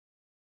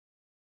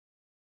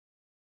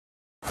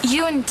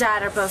You and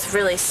Dad are both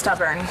really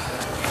stubborn.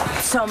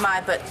 So am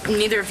I, but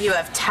neither of you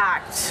have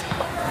tact.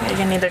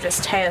 And neither does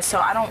Taya, so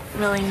I don't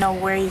really know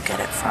where you get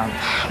it from.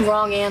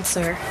 Wrong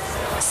answer.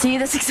 See,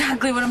 that's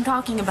exactly what I'm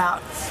talking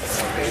about.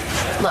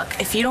 Look,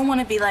 if you don't want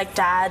to be like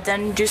Dad,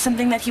 then do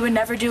something that he would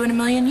never do in a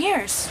million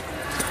years.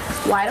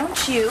 Why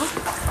don't you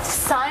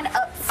sign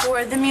up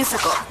for the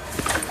musical?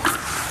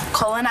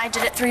 Cole and I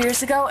did it 3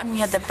 years ago, and we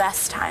had the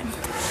best time.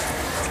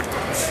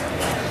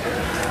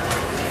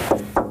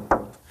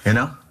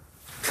 Hannah?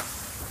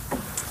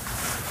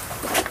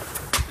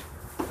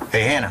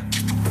 Hey, Hannah.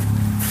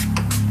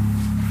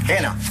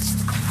 Hannah.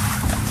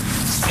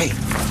 Hey.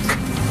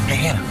 Hey,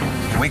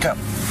 Hannah. Wake up.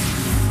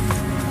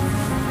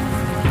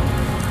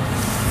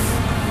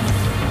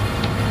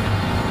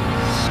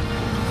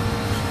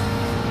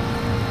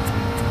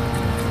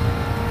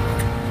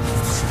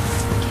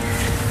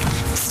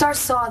 Star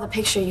saw the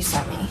picture you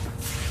sent me.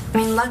 I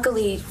mean,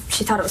 luckily,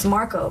 she thought it was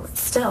Marco, but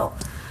still.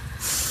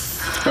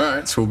 All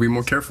right, so we'll be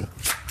more careful.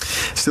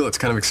 Still, it's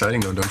kind of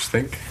exciting, though, don't you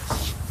think?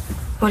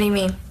 What do you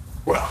mean?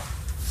 Well,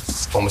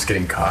 almost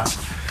getting caught,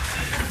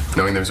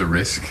 knowing there's a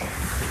risk.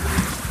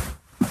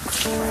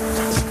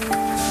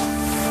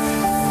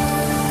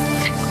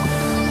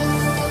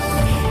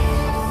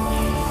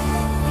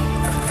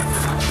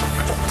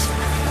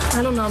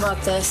 I don't know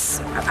about this.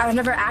 I've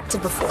never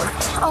acted before.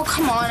 Oh,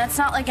 come on. It's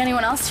not like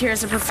anyone else here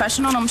is a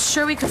professional, and I'm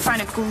sure we could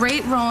find a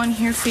great role in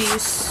here for you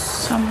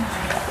somewhere.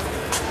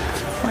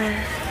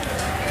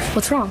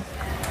 What's wrong?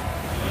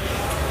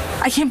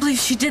 I can't believe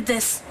she did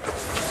this.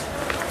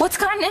 What's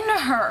gotten into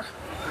her?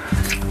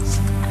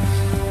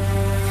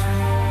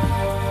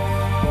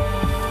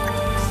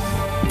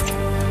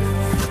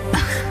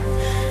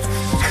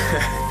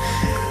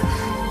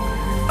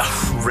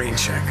 Rain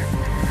check.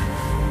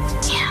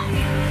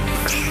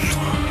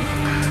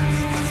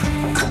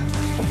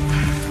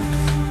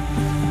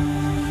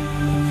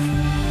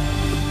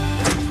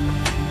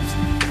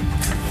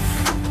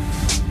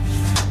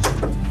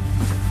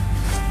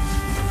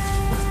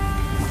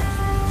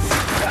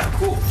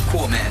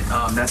 Cool, man.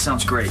 That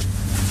sounds great.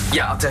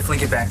 Yeah, I'll definitely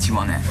get back to you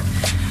on that.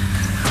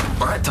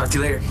 All right, talk to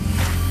you later.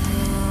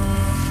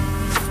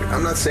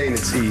 I'm not saying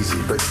it's easy,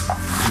 but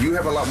you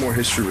have a lot more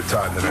history with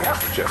Todd than I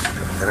have with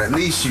Jessica. And at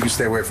least you can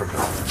stay away from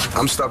her.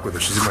 I'm stuck with her.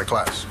 She's in my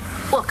class.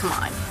 Well, come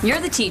on. You're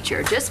the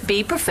teacher. Just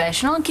be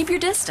professional and keep your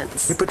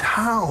distance. Yeah, but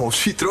how?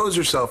 She throws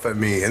herself at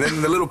me. And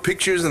then the little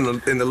pictures and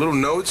the little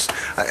notes,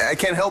 I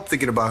can't help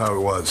thinking about how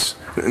it was.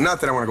 Not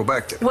that I want to go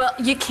back there. Well,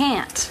 you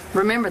can't.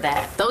 Remember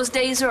that. Those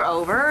days are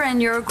over,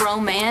 and you're a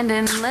grown man,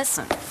 and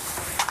listen.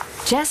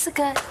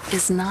 Jessica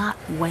is not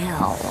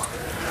well.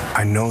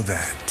 I know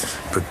that,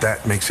 but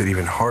that makes it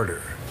even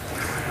harder.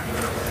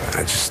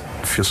 I just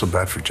feel so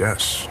bad for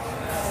Jess.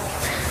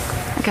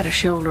 I got a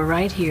shoulder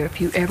right here. If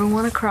you ever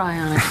want to cry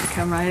on it,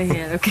 come right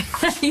ahead, okay?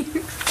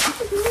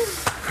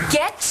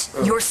 Get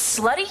your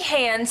slutty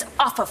hands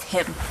off of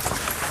him.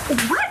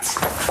 What?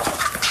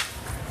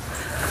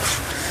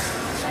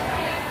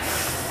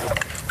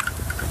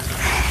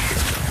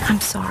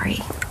 I'm sorry.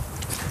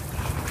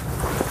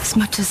 As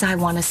much as I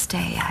want to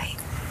stay, I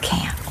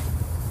can't.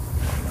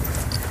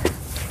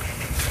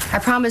 I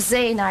promised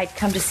Zane I'd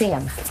come to see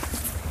him.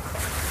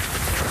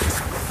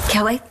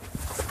 Kelly?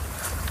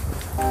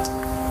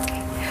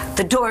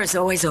 The door is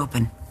always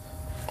open.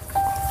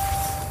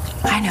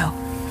 I know.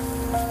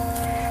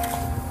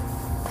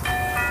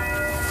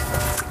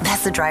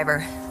 That's the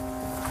driver.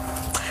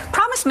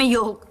 Promise me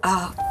you'll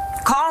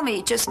call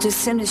me just as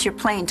soon as your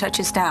plane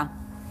touches down.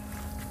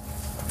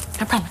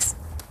 I promise.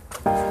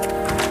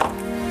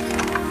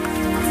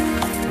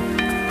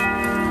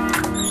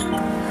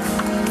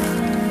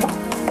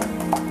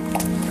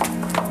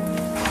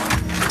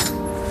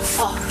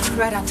 Oh,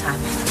 right on time.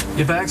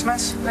 Your bags,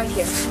 miss? Right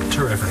here.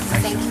 Terrific.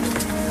 Thank you.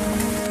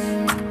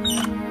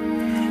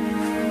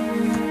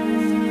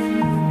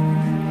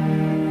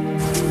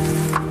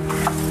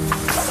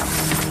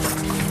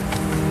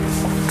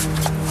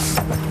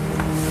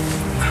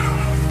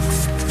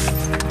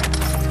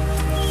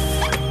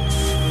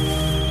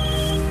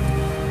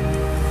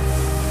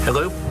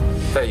 Hello?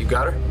 Hey, you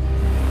got her?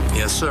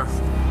 Yes, sir.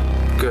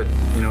 Good.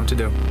 You know what to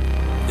do.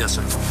 Yes,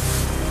 sir.